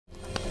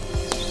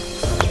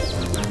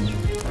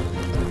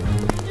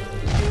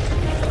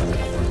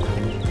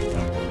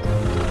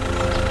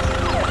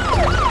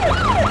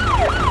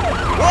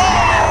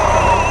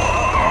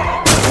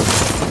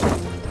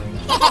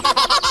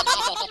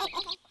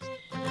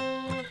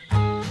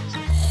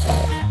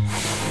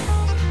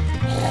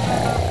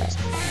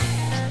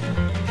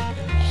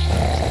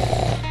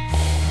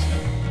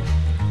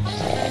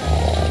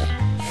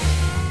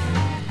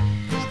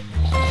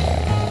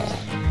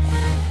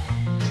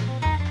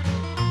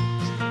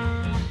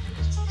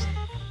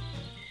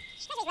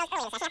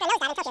Okay,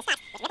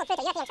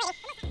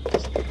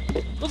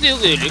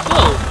 let's go.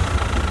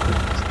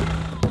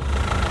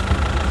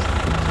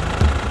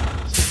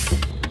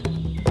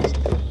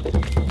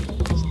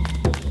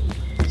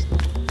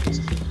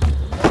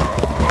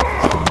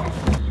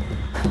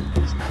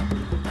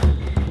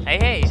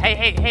 Hey.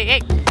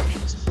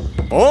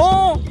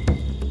 Oh!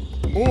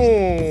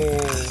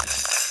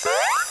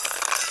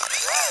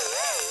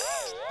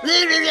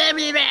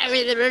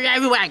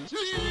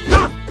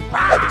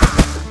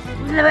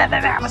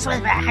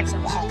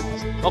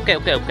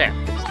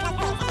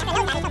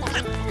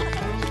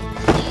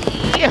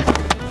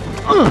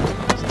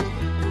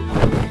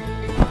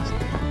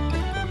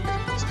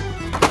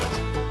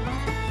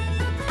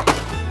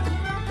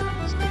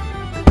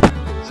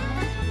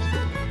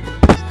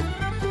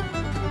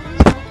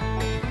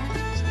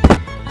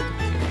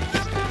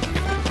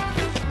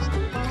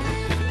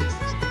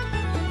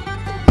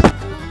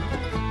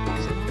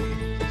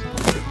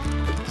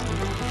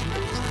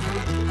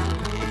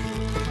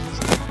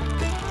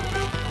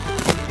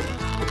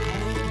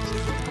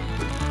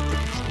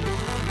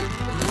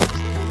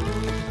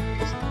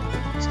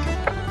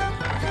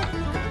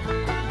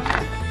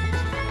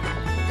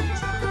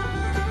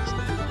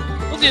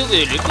 Okay.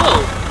 Okay, let's go.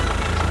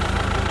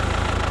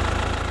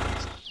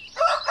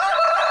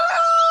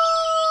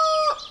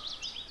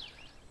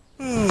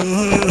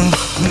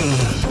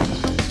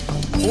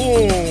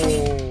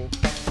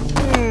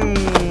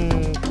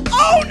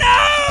 Oh no!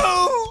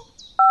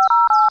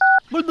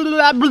 Okay,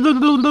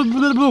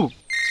 let's go.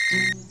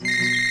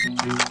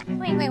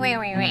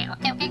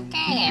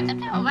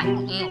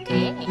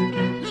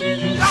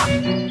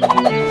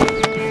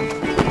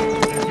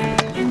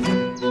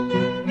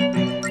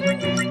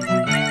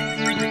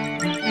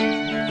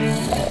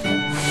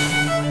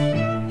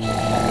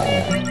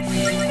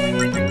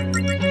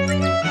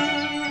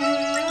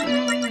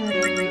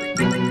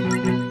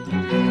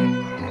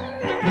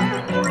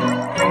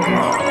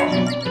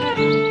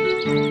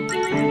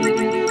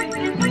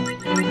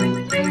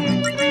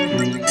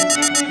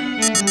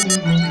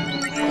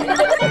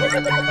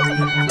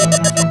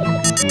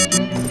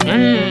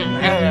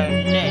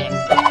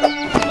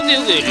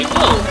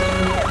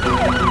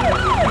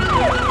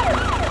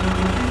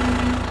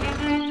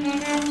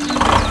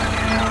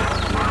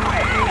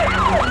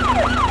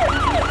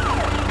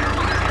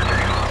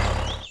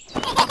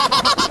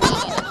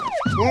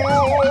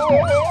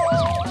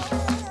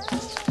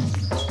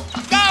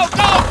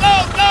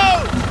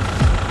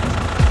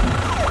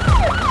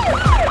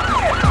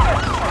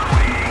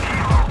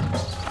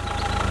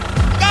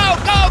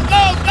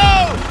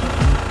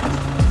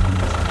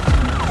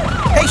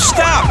 Hey,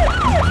 stop!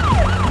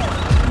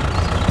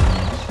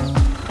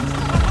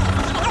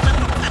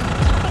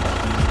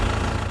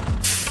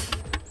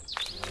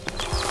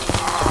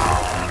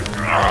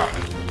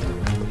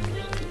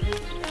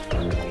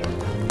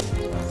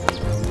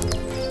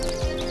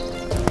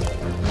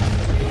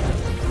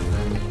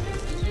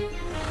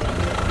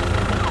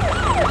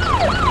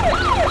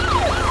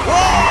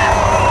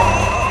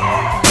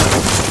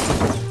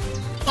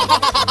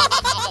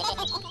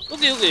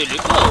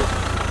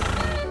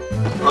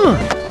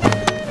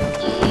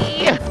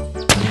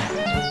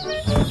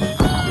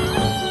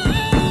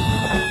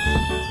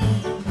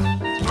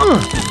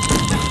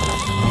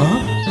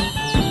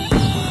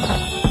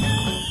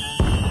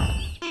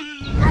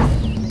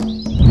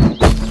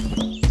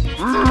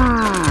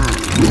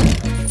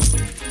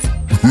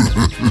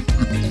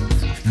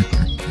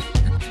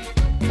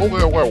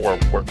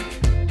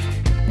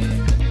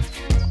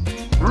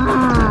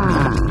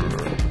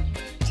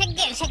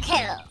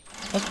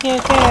 Okay, let's go. Okay,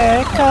 let's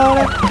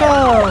go.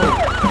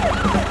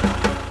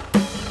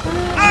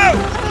 Oh,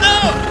 no!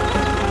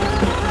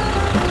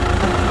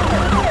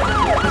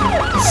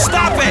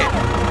 Stop it!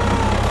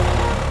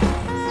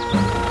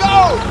 Go!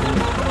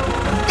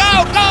 No.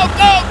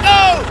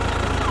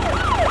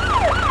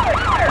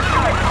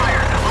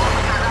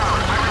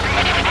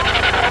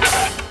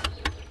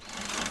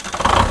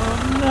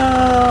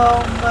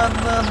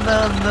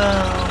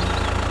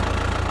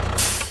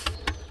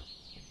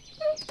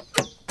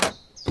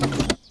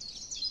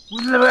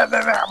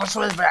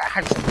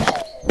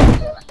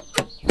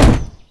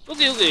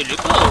 Okay,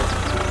 let's go.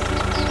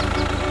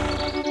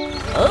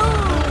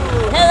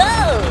 Oh,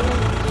 hello!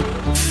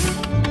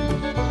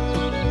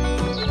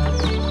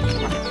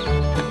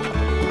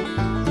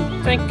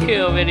 Thank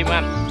you very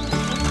much.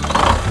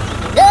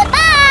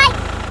 Goodbye!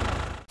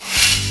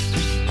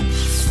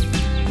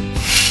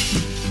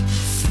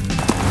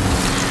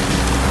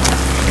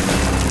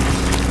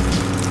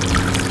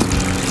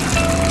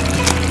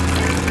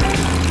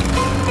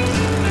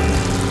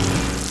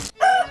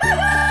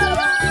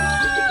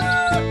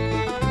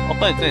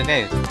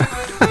 Okay.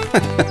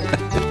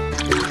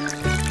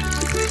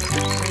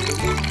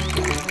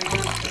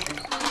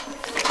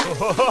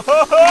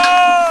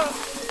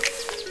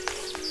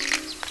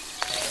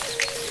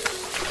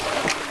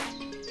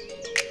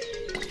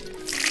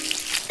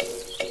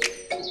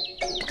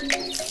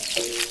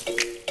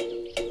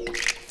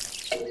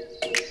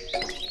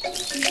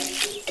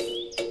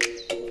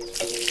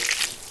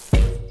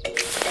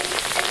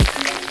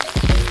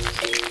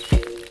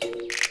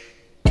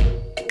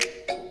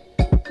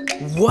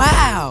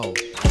 Wow!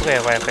 Okay,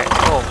 okay.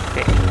 Oh,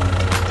 okay.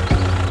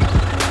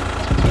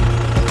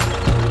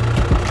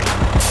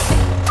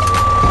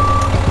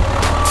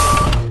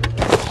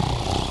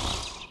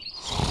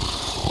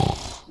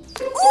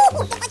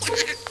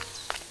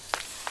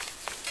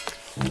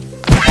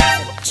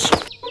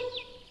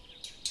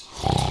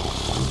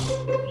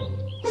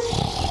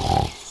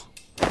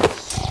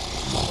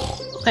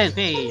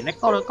 Okay, let's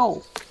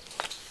go.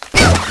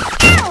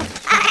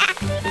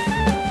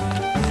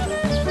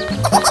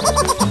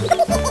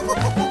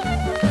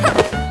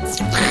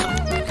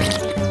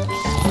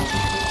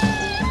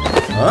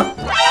 Huh?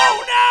 Oh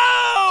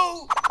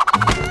no!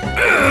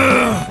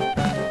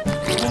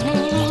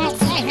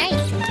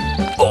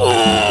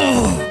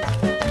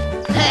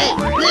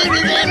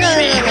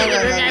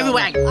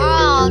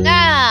 Oh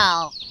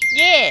no!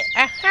 Yeah,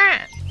 aha.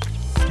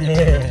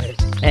 Okay.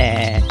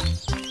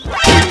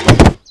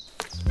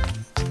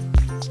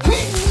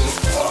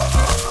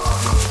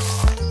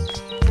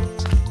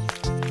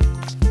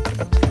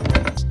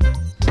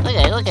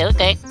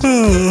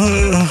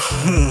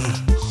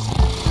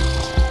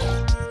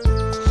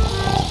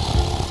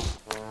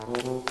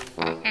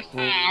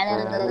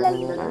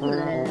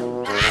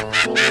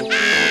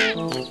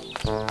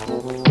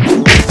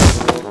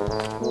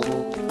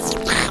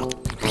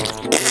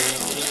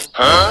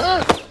 Huh?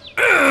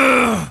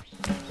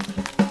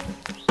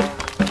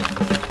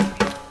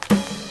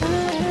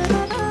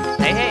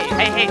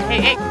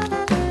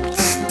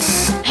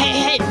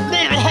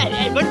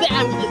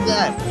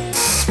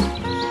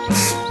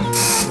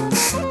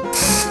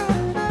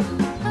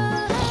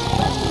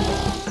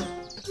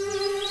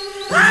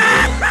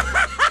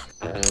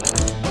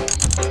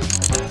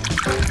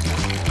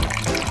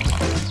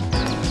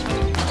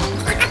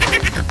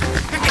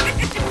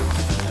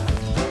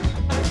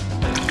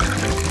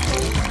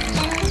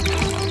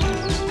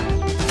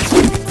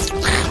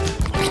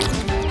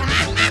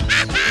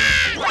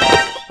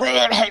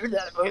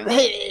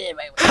 Hey.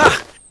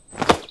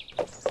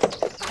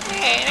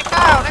 Hey, let's go.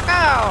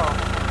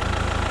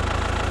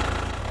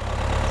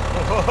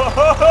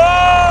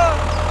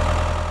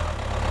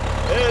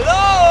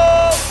 Hello!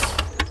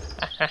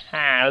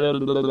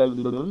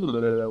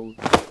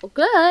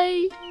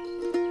 Okay.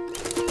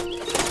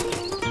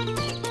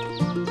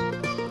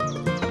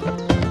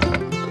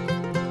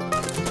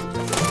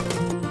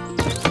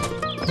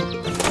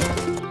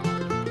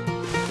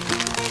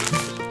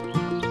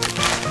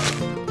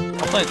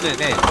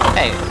 Okay.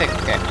 Hey,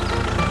 okay.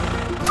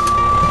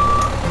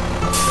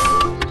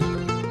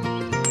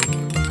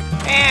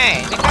 Hey,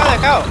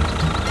 let's go.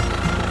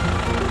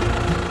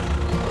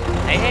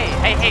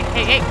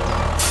 Hey.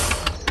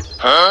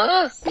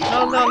 Huh? No.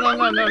 Okay,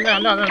 let's go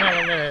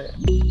next.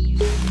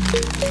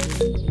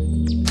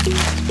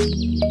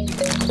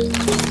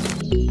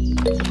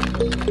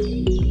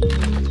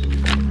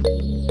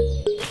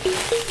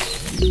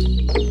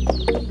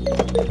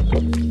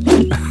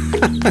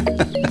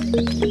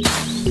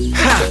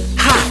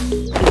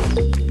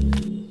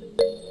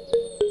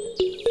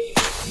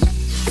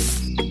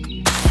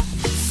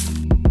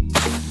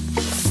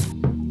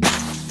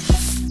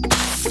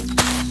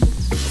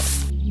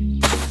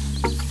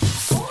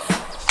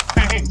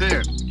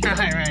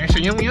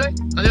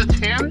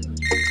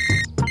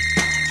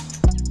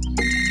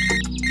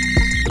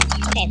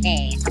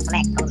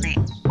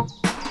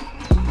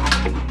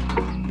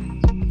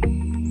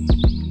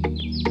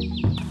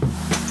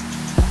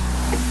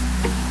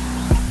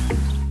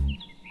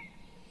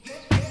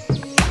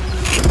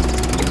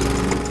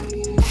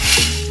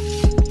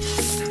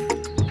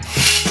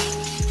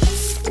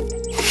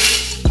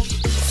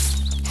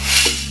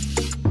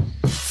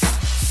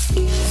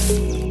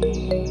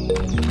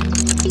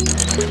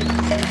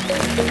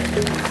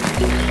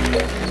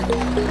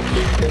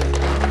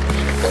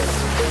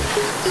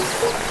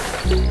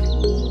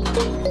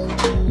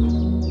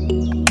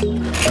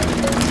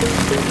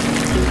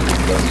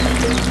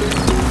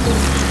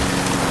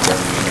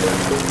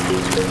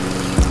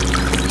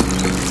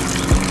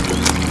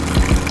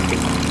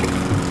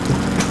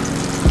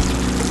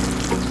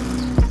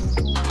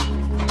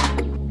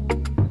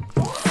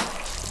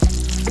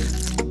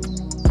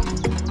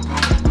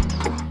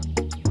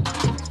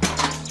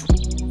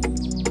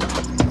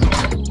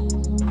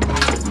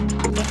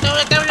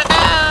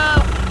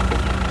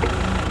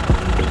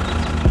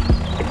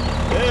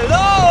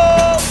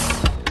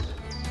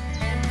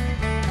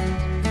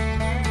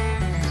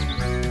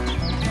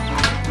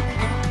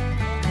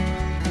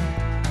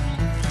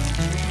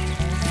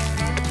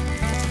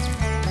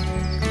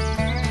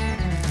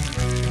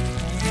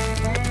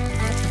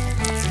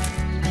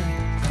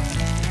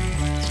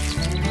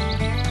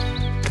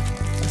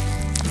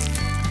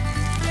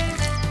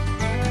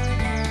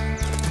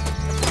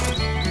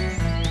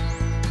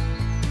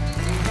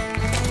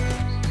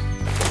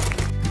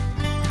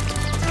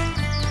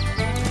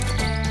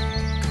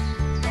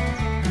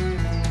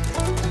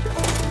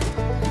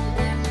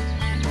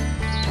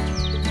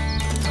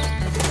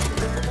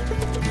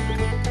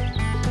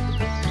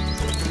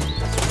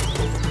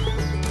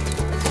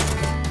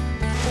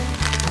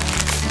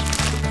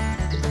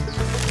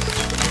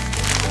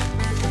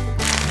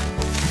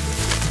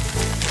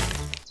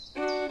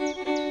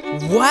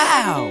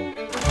 Wow!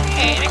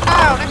 Hey, let go,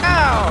 let go!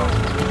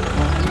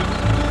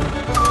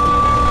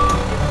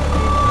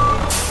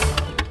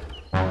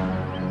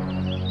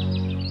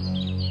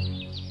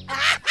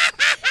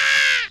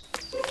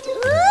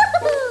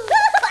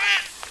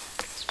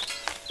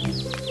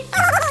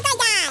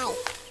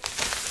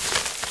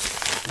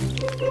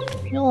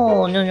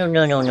 No, no, no,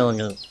 no, no, no,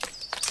 no.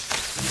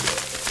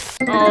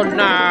 Oh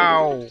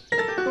no!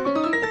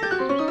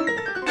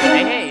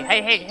 Hey!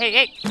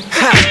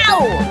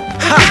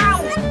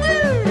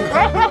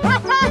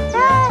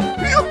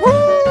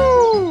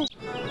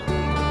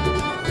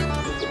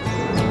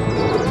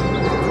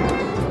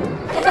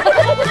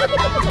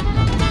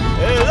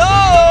 Hello!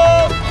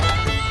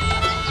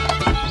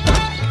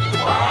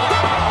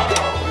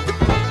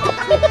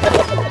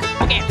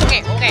 Okay.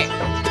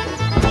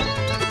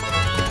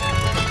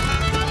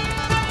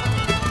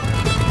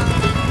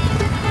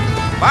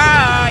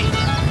 Bye!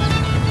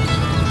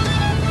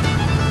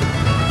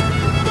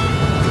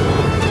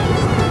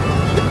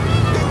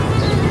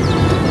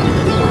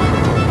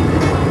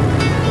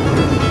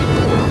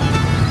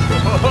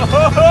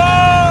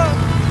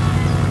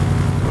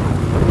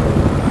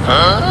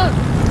 Huh?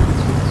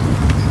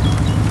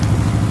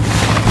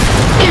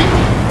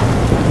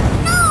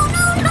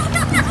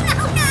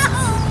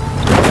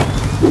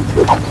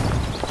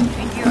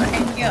 Thank you.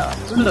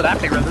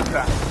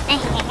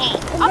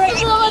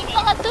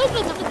 Ang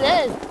tulog naman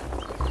din.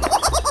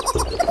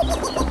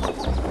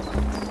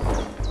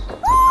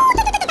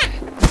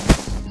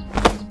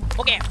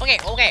 Okay.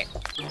 Help! Okay.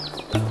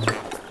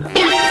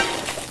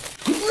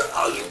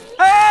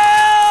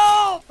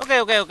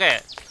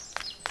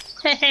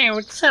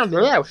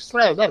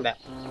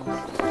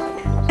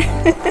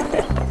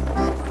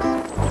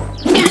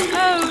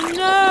 Oh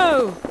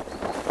no!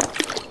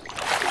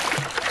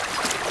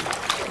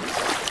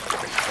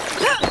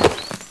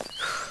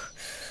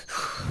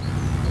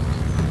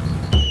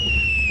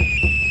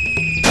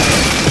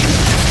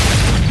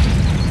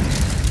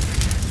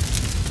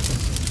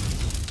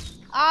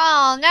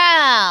 Oh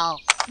no!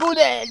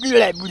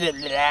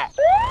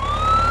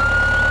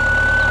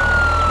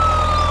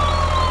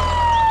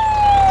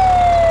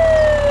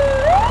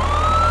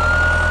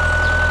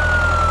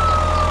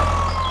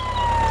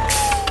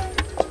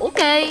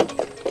 Okay.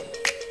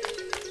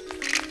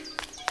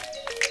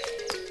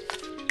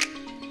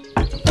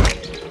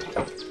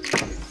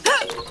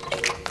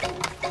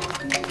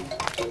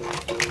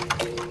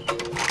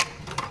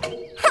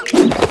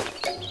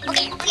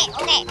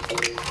 Okay.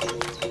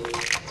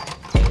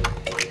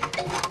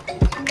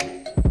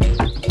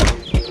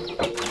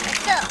 Let's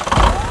go.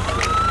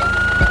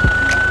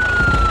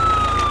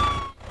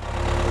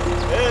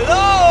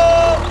 Hello!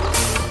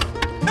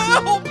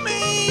 Help me!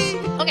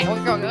 Okay.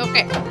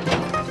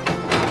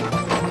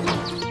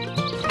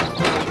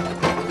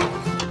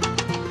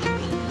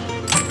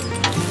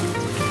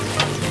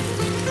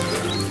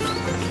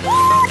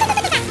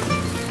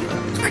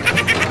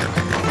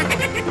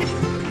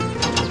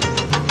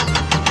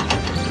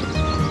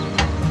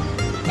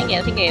 Thank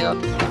you.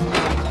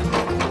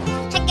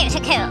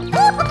 Take care.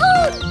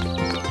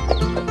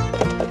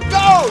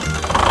 Go!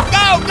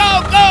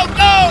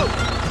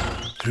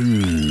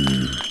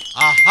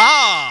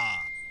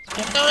 Aha!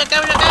 Let's go!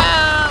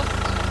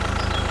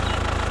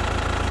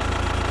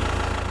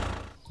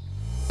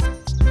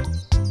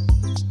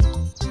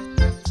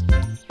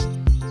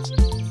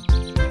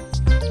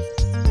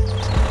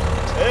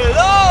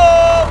 Hello!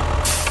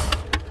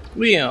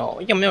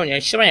 有没有人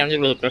西班牙这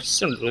个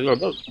是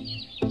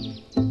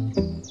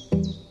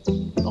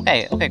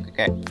Okay.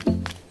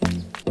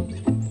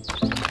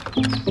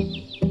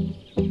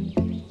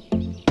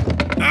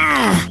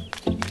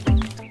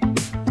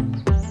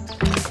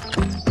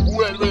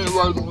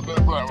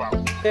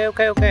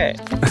 Okay.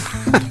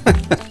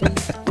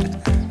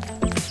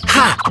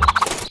 Ha!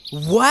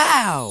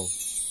 Wow!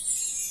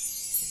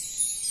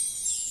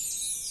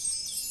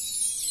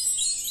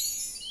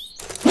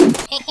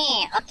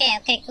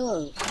 Okay,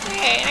 cool.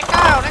 Hey, let go!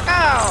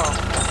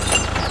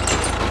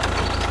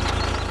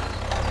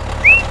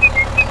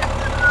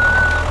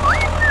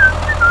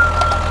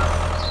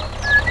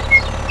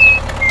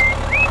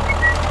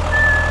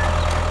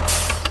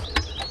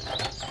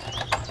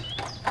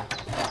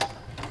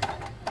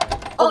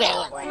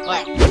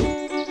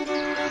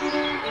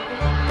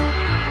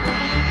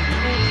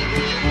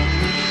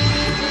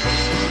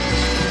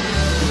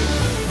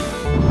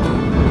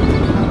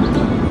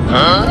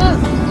 Huh?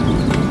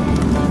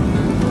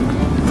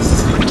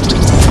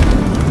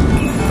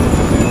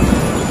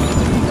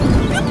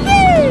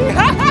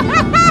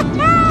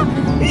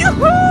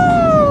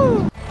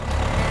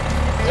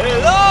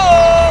 Hello!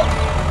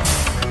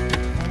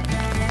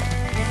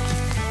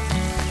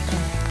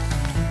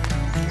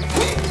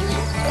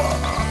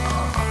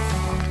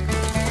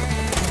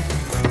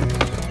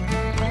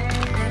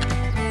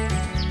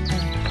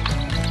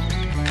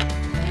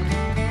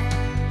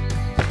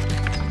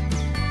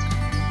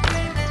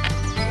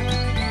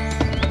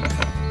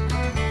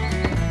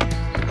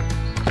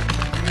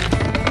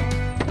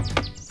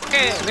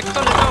 Okay, let's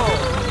go.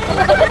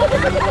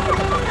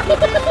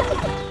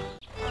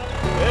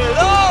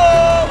 Hello!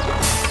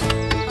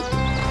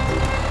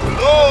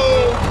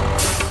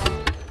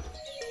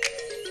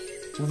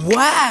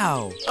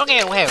 Wow!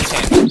 Okay, okay,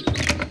 okay.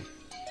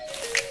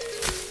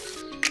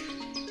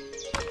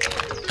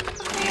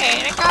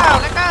 Hey, let go,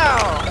 let go.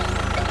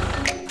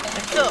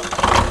 Let's go.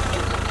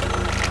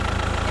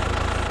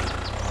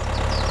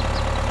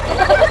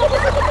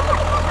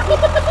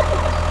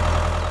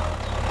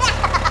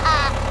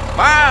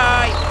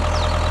 Bye.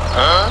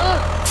 Huh?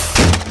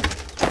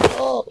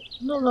 Oh,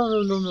 no, no,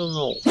 no, no, no,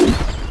 no.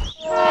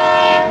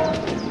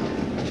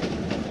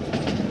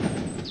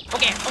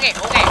 Okay, okay,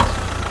 okay.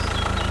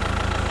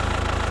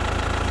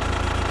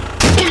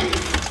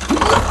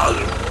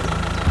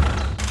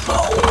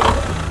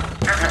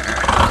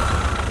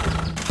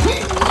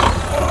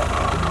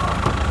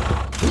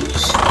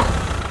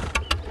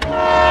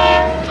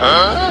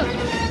 Huh?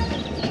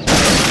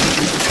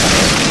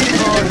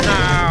 Oh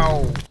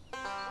no.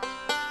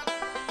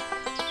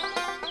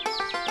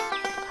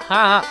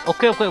 Ha,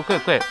 okay, okay, okay,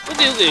 okay.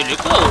 Okay, okay,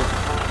 let's go.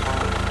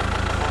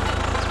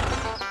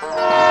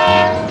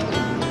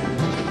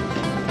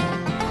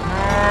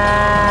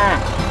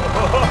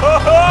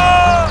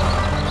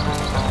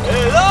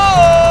 Hello!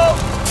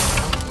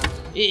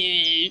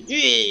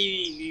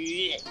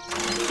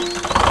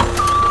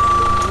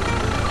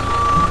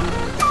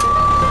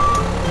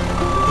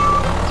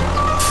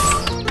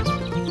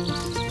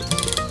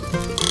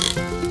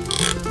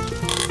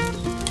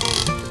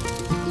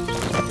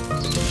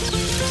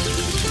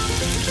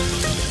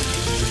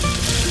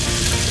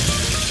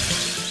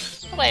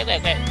 Okay, okay,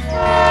 okay.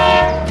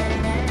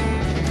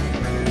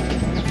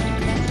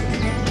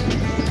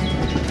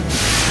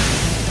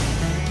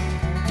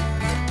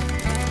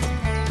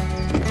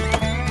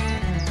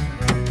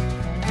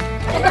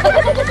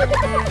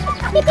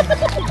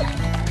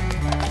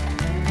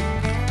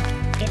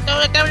 Let go,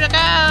 let go, let go.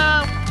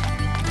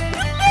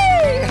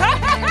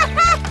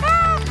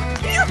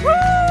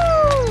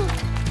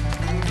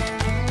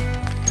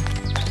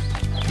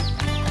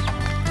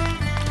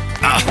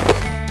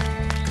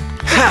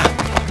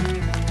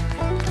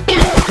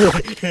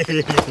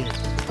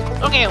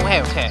 Okay,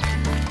 okay, okay.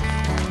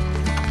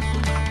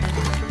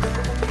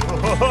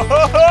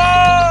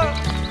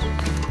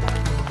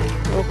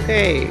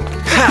 Okay.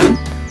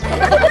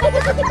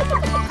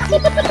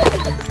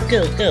 Go,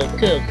 go,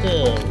 go,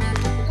 go.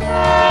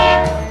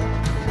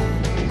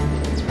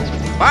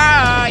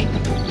 Bye.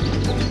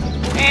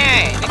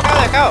 Hey, let go,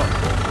 let go.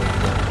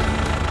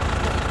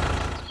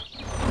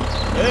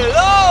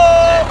 Hello!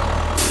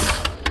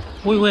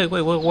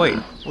 Wait.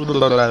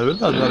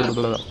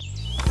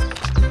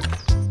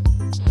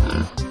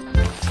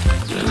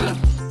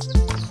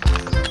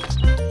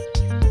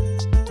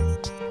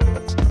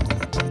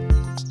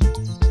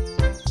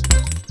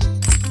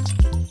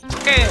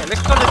 Okay,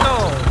 let's go, let's go.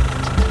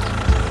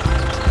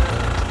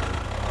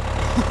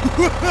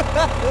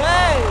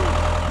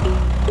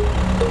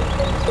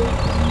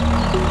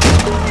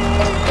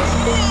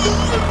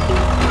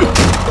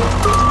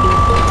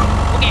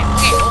 Okay,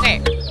 okay, okay.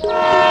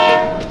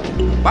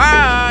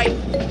 Bye.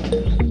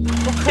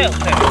 Okay,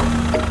 okay.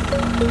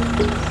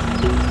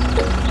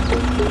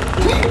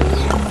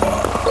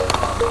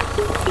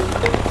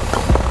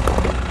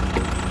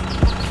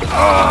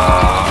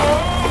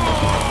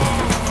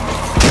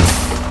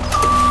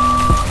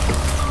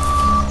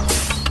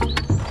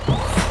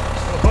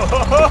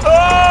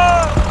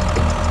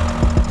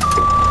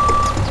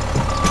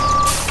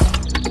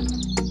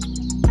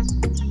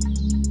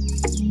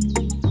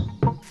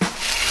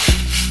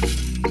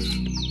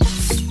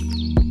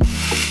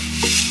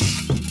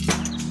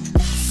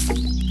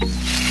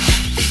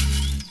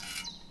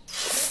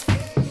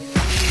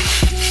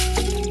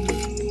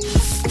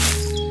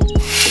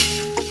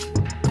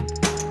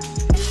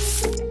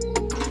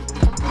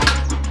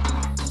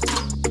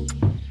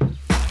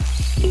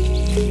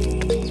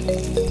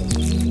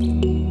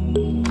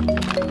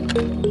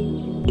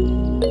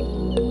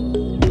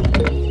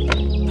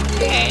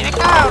 Hey, let go,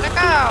 let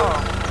go.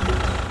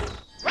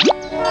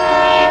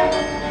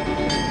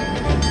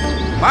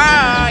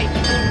 Bye.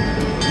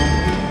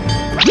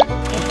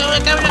 Let go,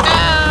 let go, let go.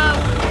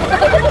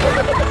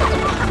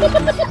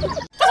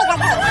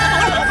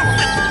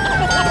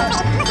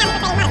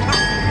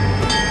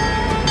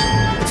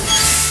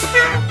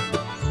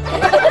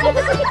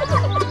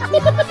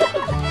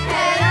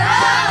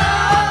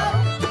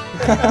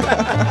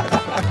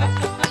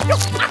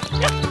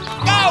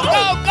 Go,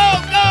 go, go,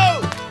 go!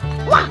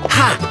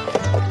 Ha!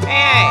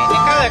 Hey,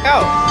 let go.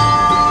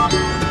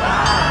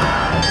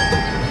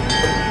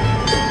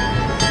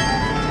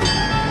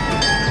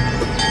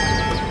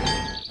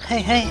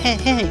 Hey.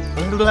 Hey,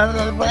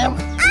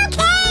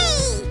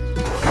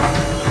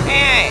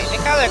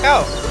 let go.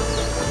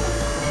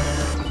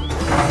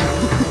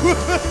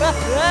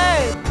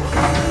 Hey!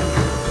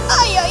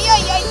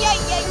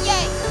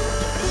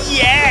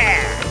 Yeah!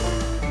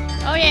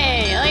 Oh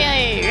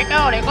yeah, let go,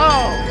 let go.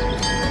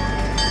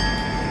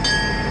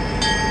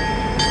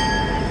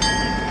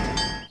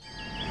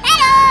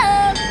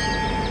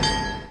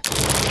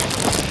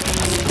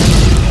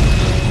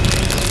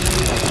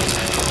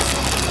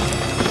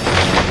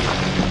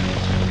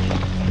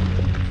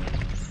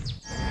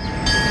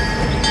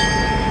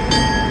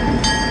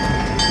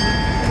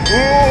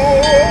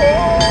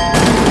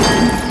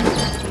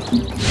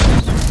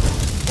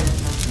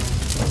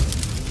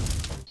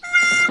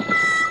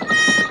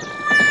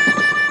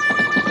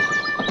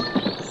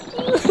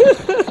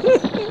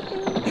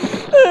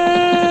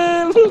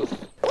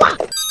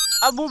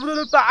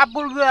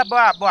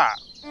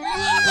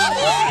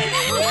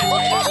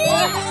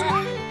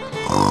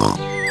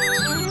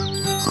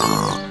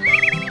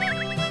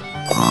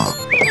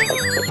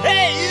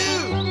 Hey, you!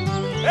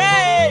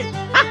 Hey!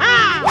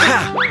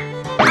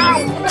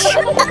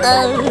 Go!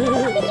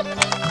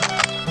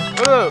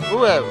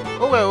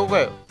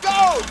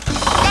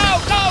 Go,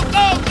 go,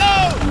 go, go!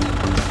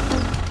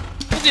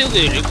 Okay,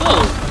 let's go.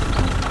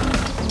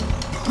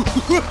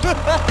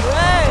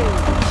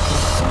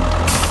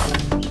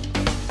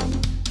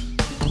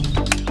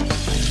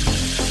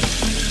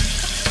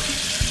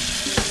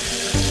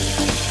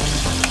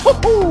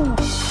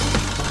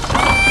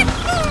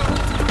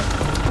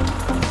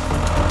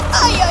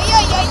 Ay, ay,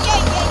 ay, ay,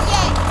 ay, ay,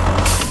 ay.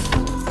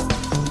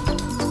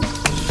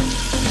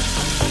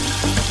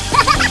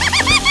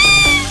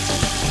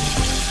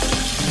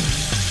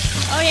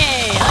 Oh yeah,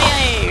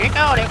 let's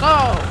go, let's go.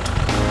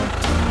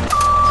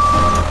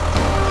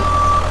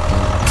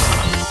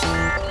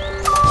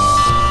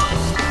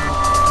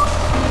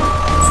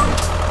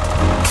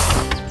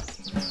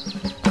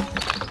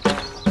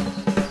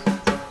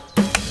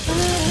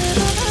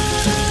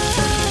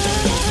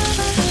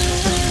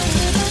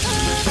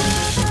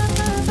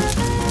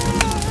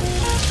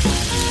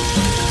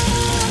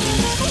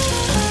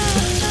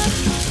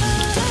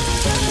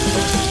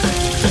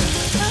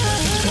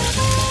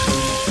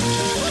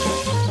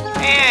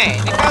 Hey,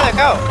 let's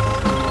go.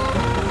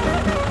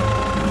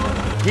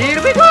 Here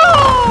we go!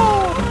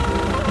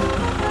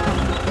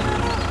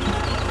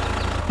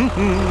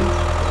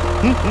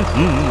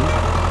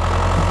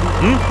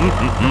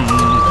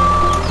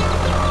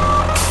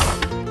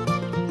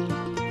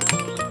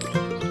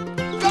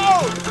 Go!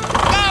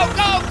 Go,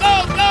 go, go,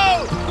 go!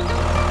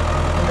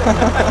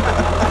 Go!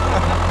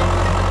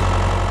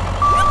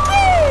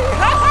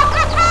 Go, go,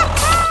 go, go!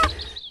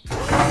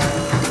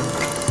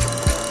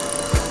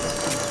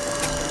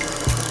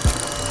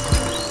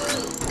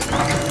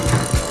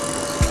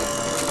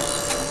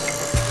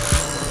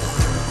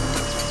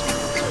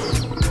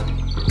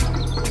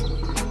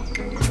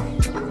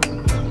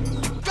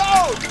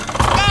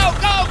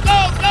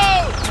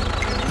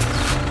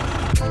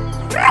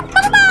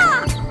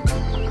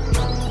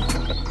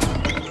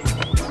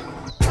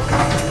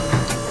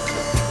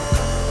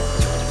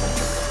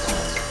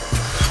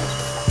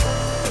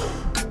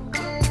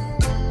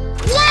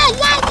 Yeah,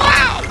 yeah,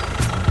 yeah.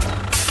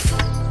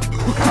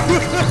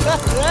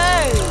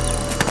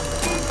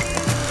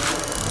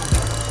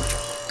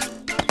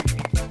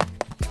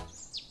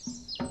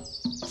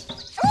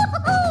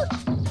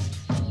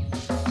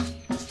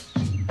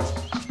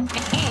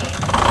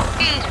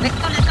 Let's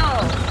go, let's go.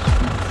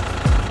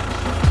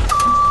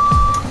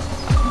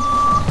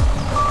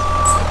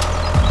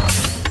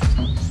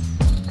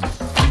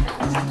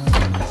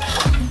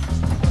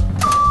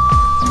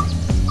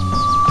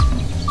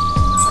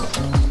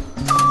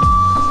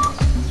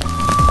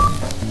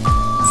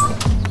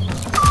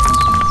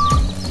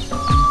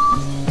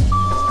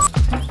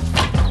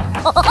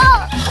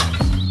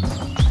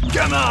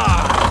 Come on!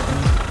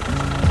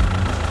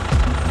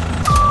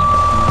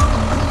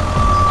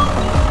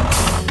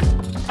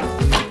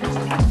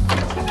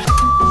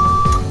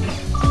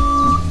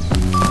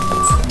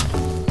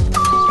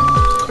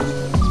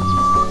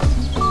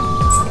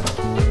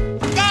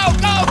 Go,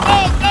 go, go,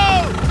 go!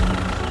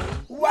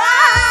 Wow!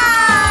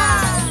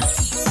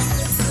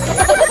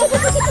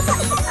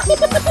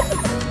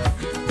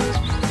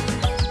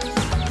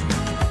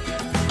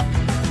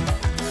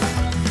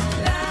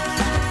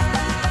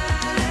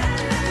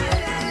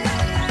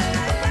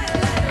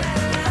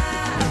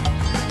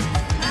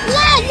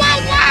 Yeah, yeah,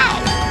 yeah.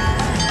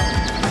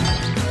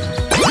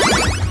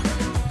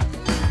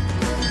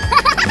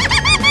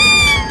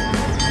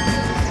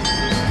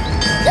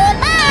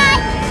 Goodbye.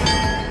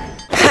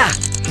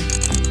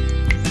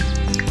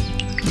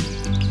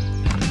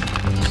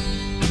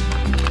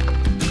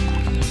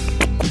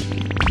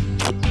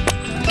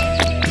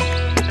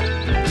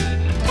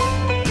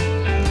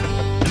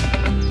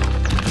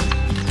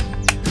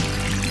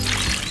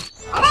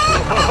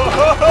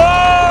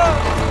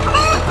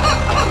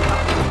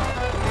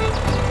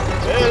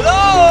 Hello!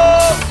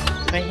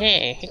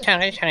 Hey,唱。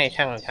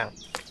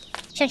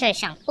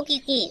上。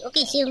OK,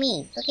 show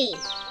me. OK.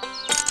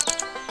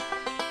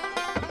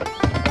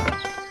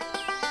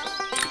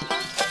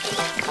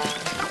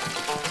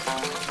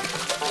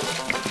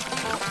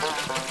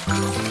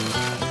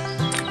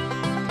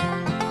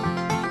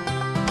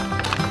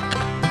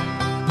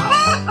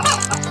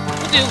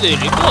 Okay,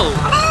 let's go.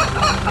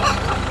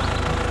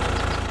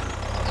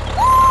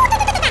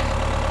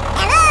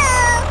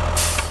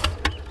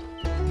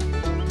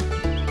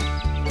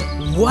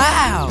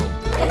 Wow!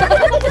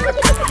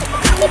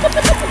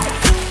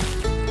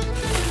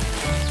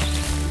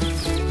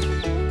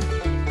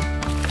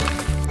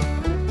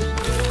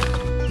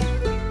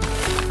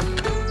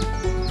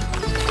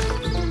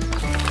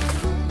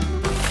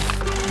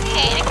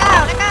 Hey, let's go,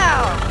 let's go.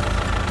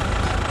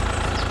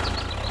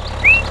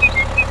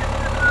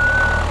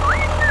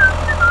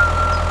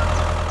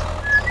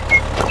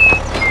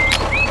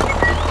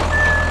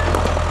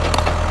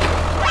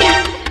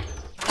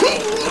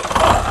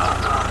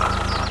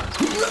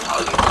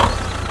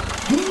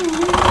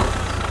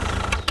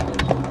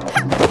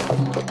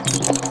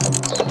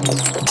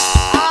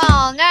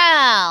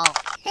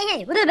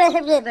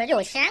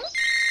 有香。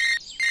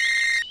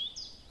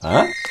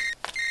Huh?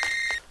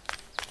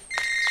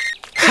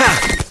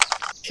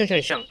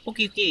 Sure.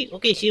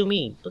 Okay, show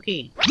me.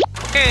 Okay.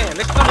 Okay,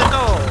 let's go.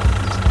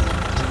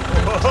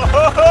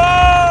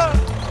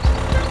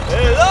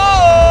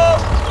 Hello!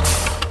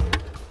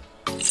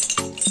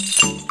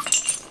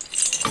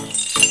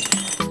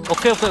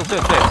 Okay.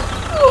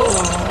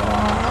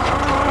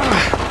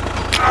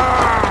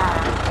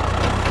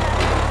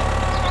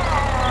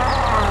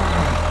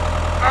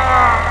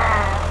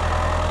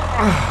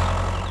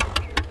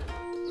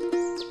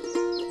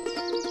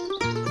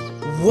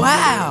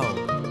 Wow!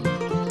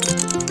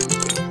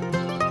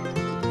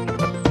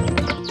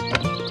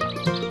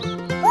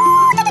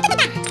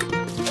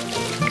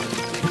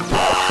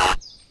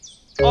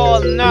 Oh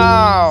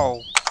no!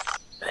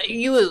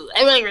 You.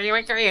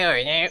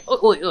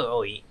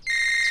 Oi.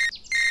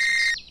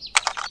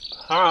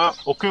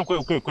 Okay.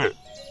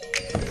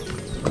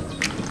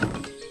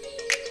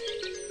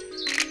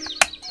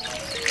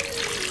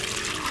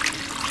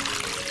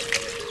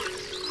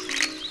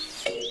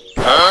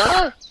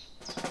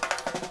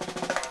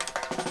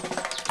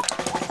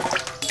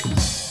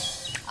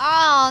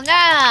 Oh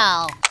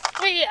no!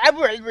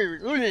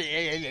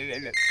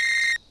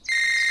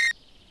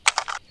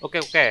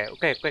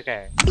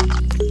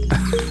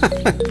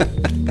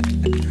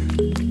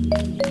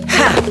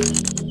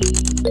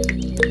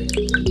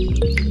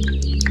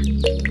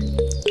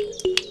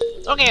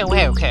 Okay.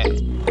 Okay.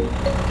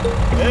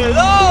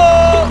 Hello!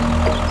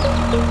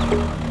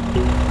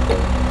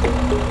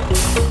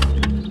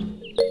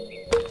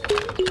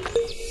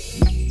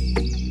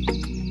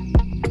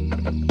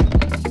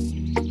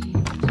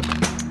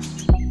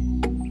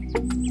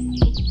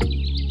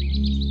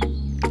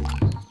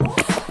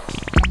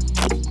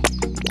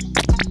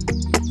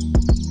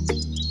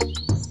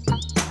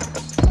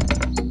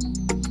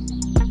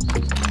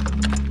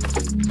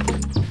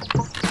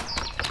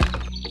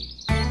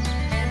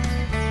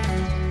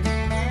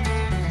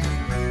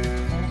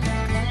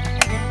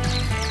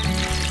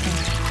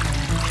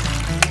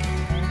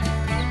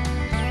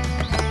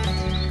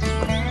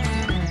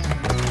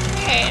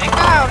 Hey, let go.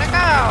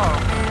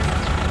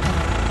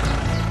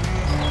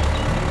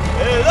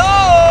 Hello!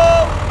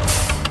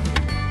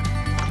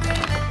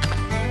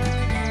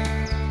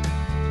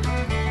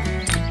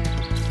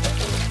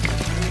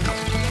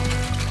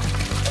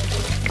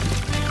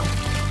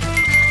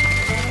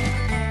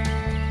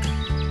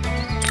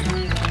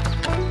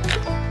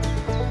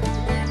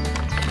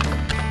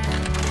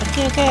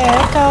 Okay,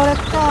 let's go.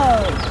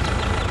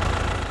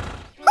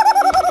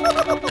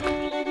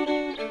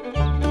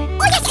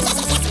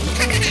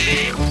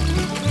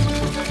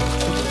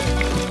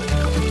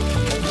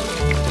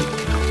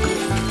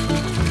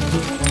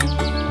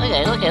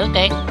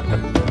 Okay.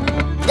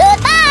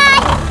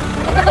 Goodbye!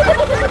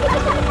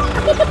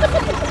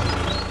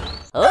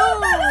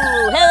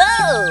 Oh,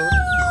 hello!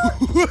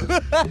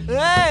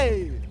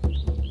 Hey!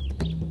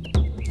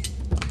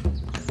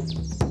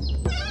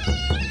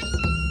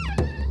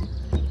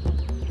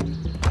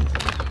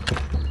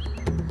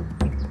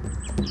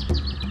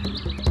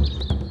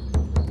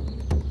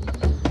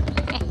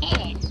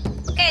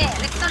 Okay,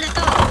 let's go.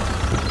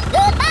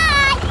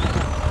 Goodbye!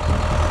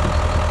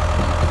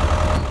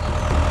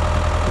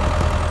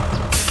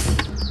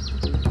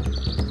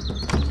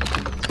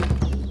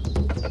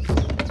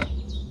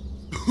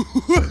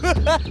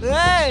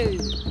 Hey!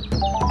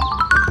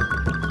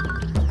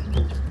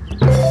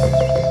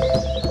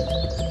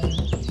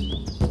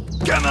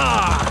 Come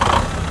on!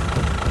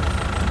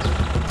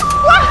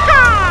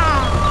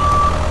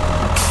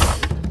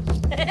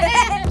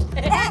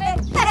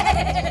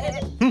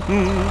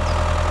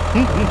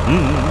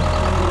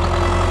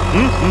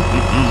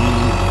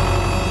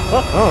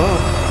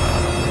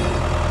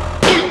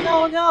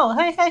 No.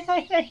 Hey.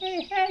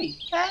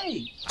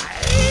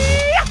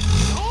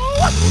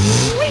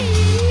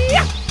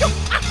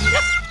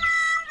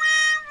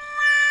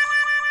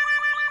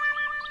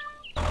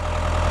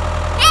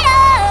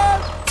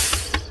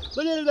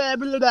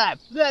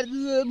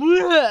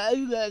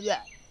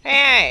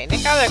 Hey,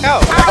 let's go.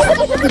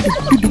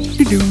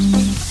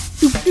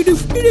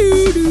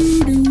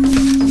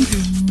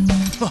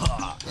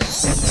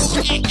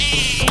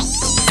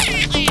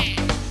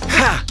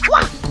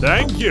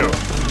 Thank you!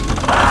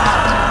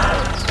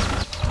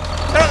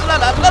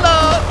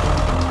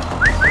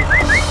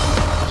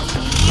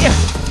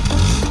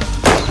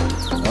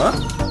 Huh?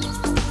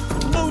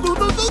 Oh, no. Oh, no.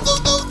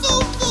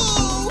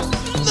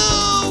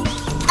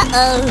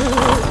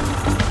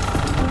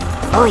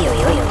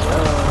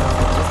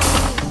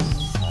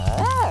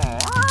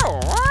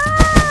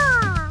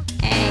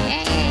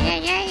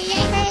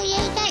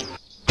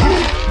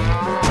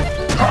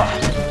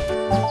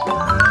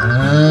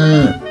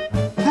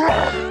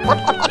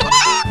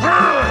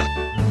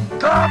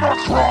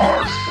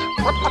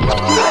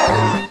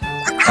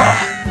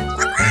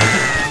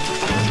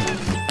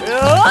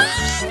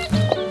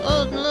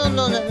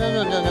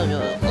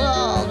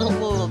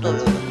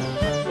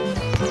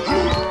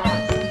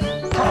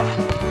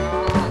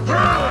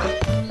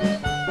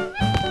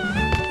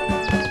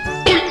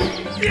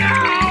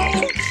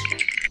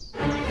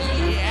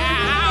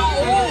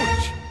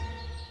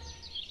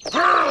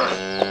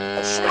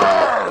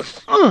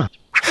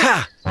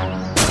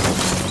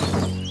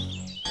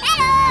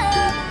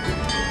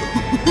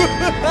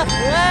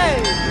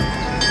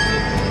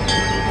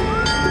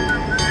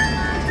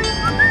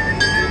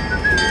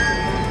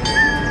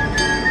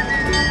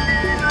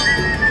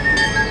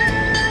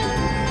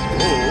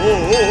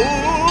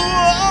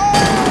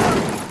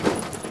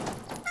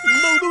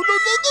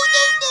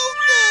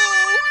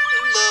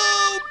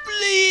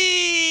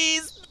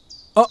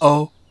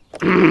 Uh-oh.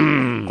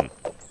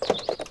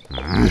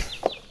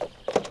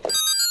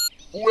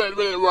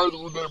 Okay, okay,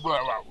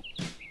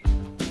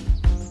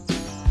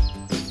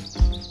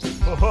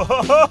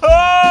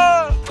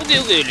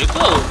 let's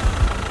go.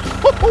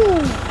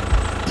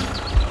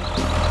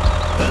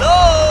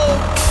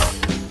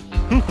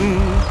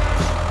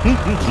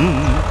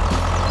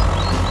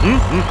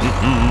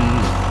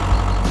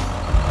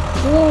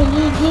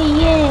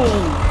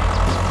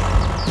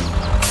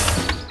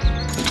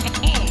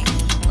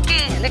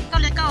 Okay, let's go,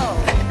 let's go.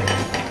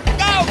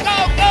 Go, go,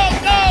 go,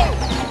 go!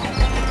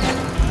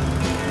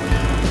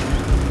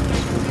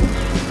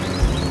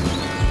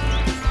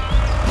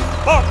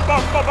 Bop,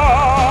 bop, bop,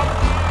 bop.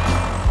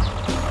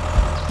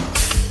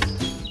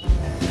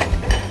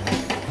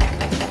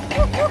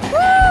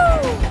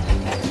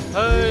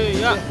 Hey,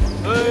 yeah,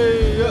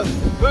 hey, yeah,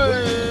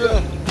 hey,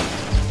 yeah.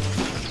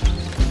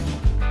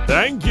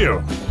 Thank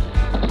you.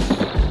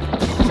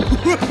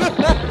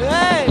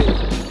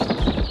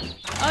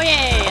 Oh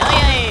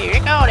yeah,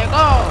 let's go, let's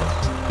go.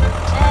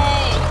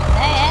 Hey,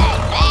 hey,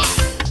 hey,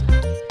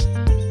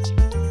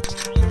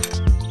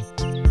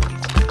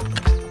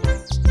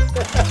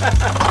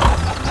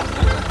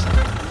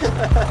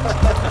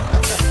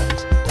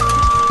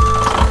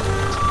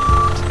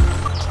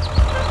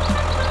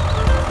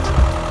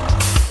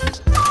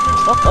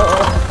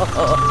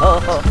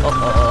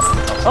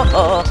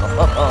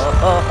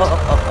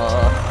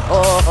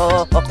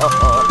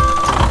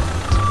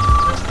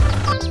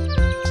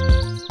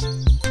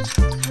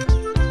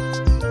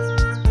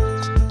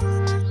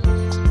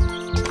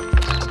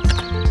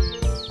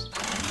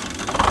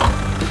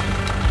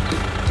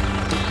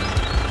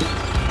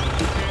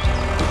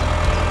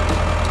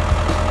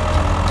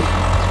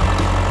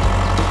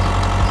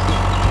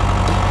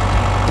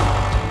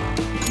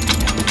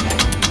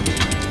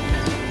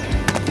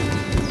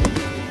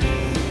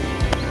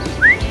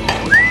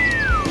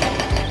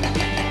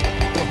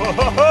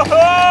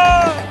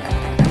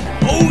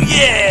 Oh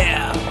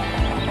yeah!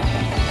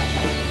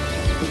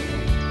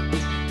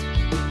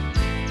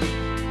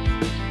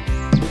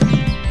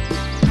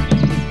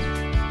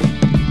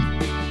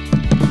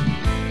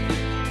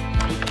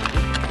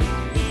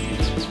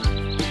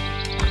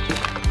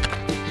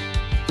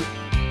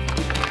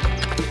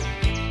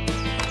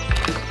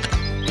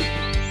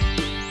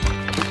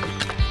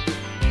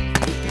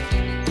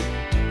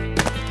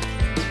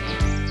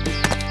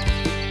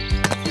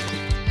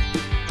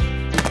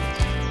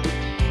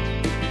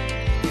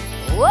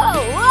 whoa,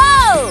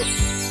 whoa!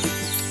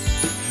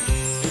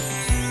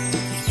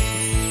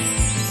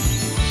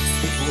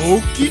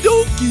 Okie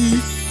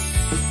dokie.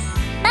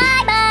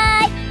 Bye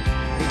bye!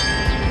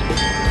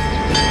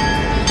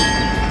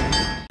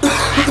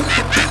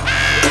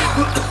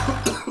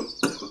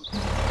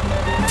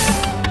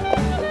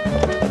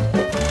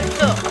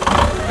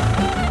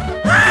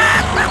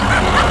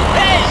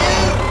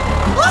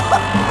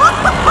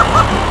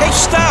 Hey,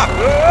 stop!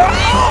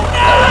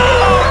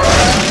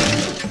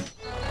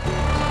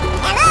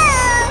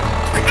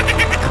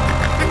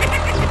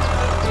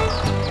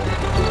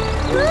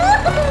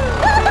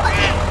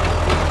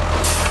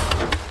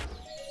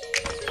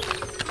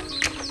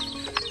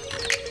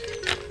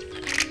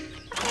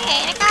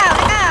 Hey, let's go,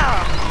 let's go!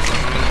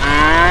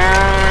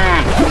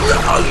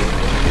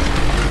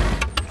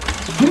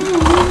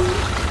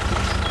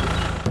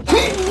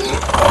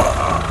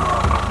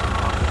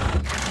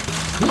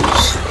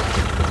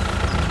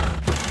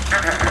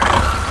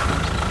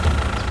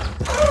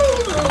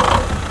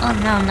 Oh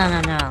no, no,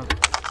 no, no.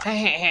 Hey,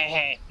 hey, hey,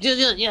 hey.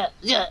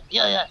 Yeah.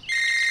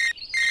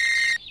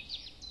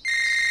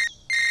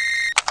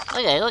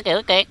 Okay, okay.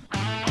 Let's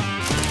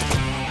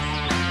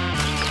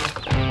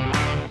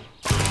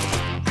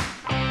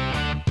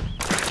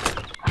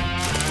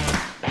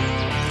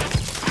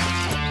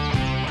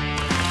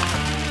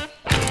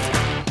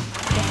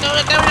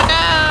go.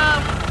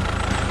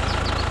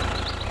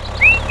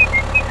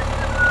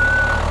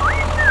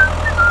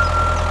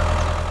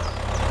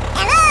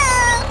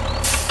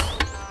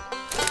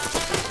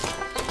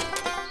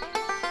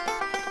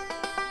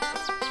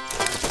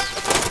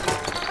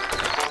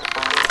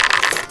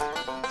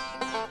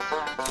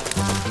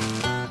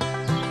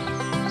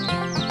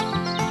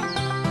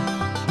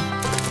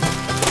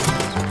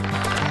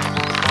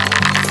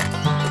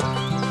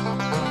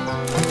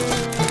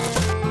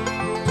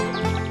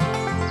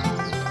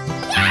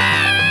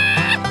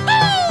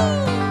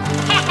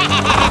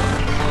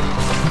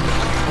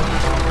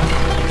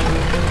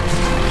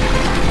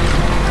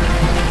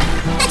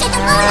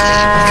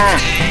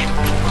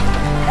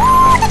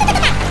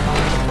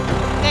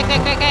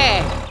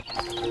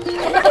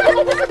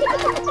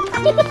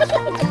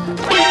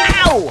 Okay.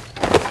 Ow!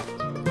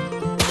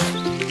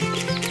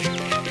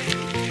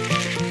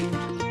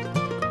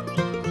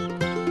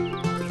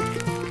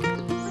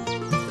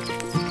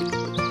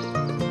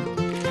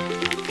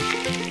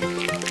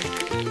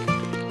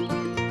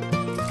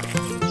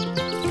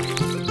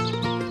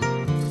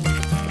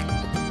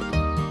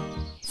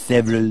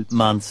 Several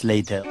months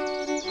later.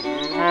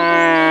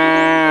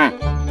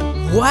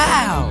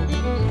 Wow!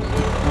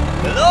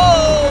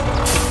 Hello!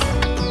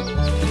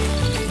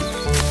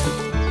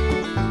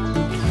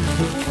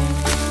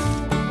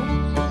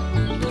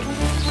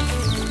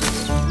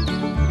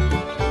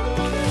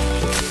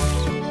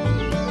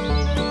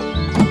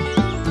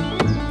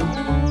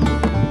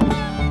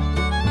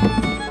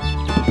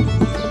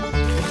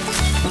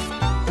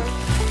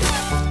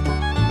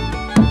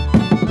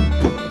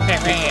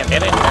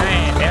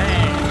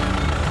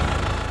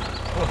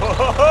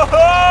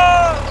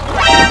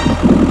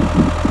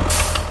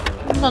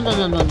 No, no,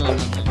 no, no, no, no.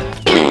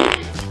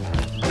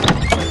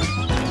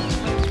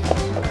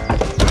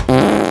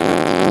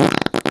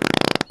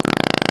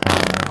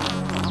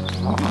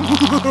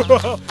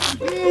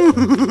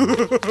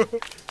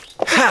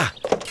 Ha!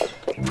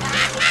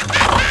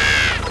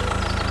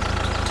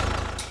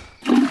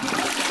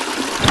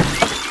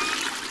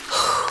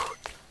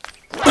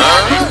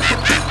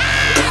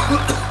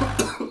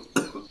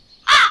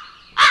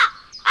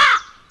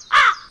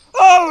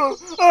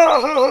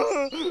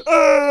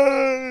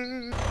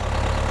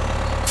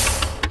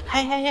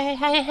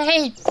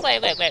 Hey.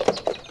 Wait. Let's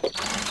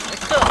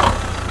go.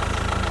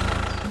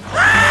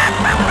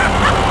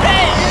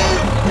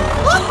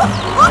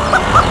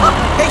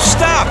 Hey,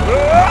 stop!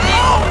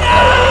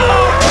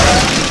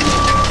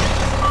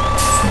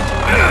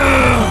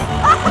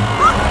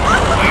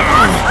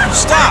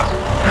 Stop!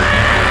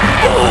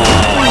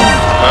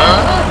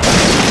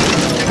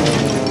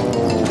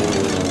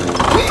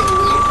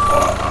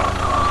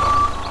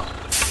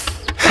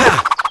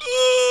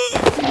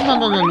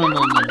 No.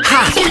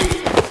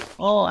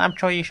 Oh, I'm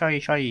sorry.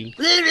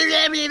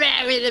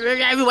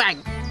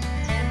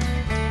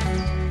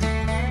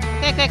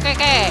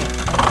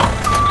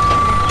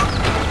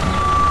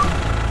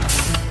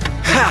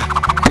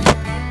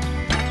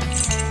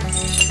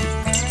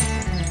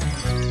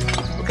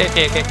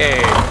 Okay.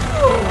 Okay.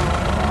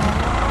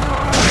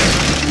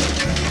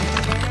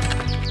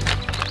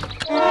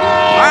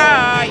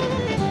 Bye.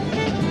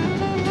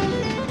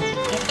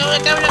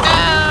 Let's go.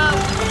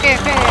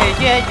 Okay.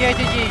 Yeah. Okay.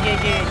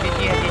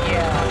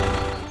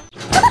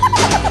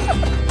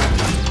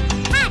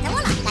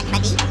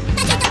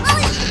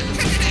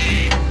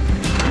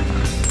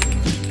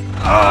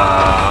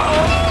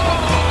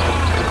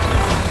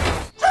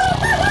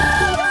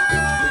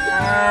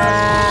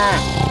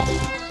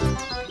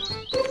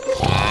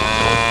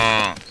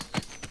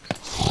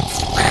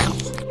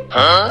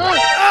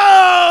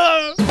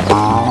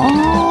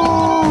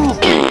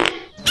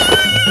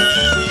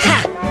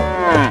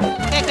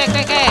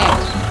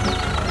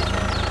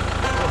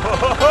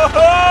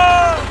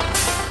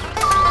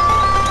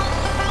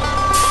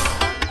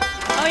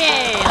 Oh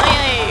yeah.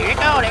 Let's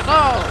go.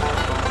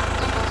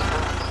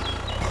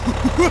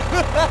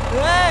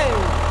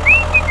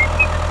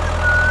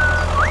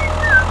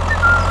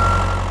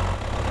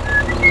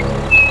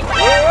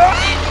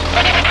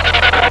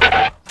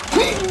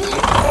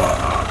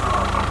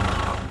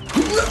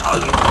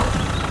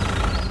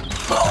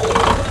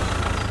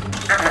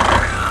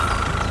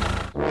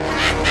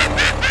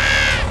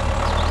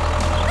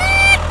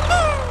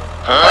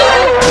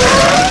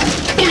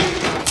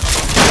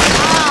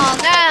 Oh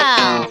no!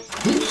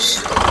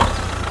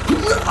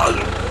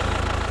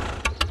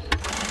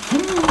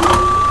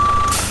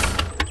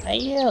 Hey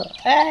you.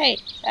 Hey.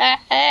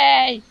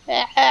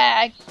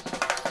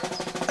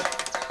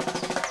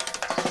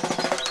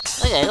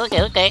 Okay. Let's go.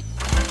 Okay.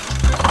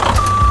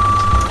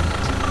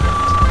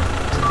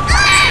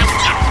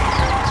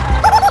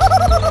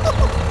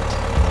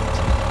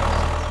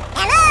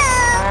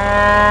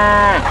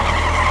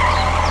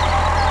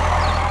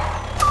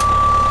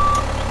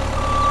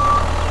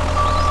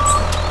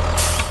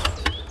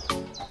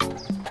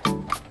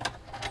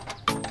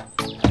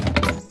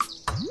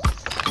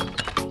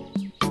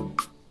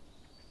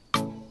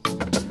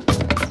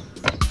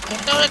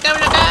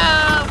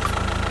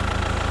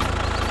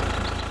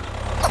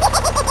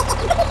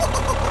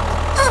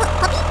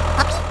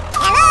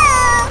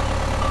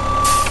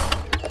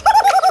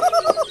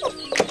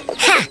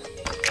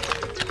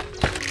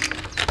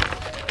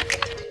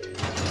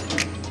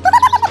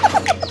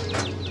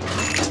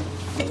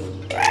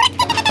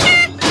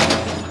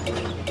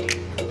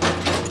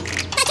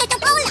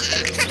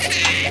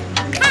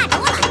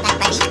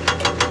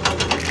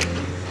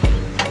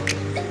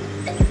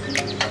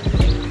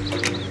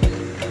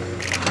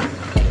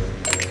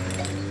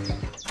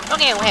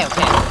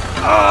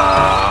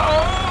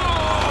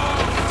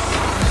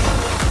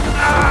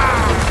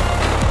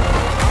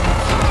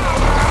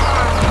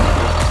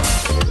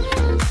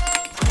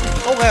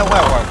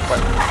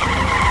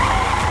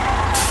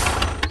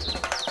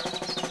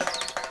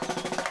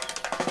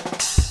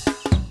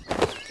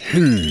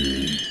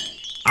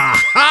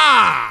 Aha!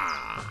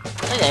 Okay.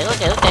 Let's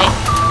go. Let's go.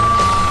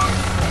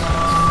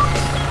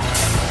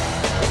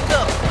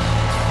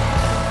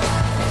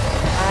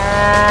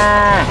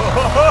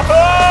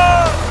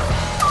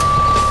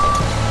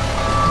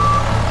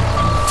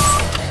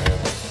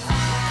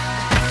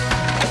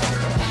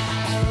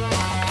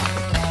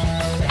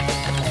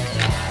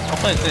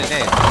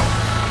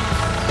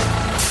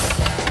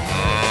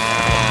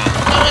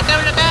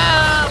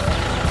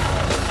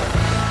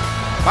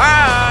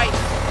 Bye.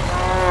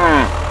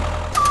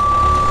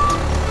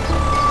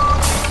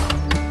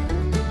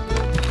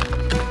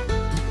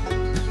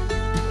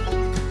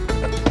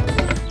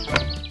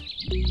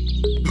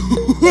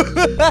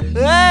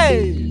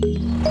 Hey!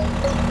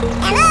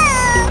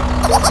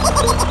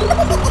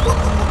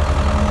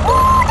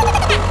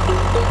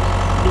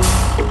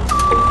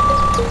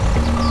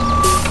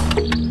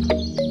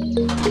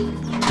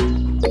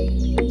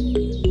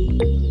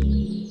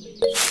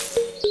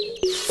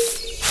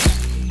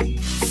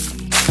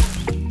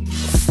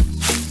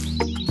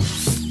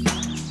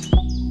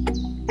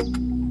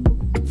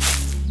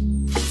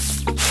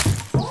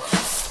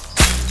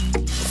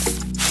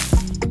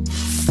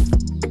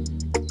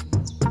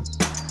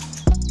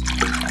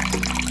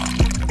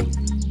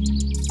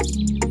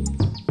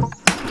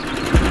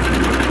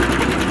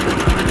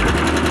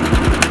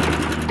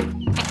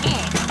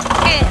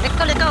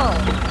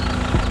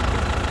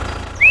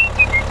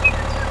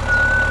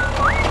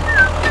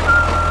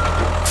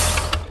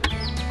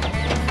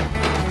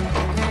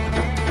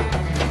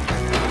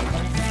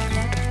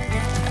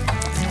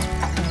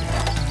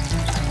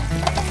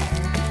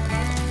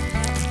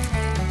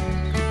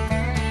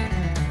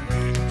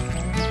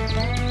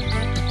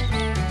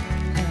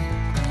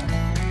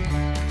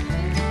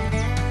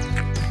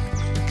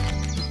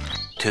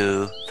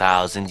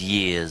 2,000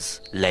 years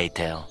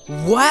later.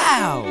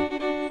 Wow!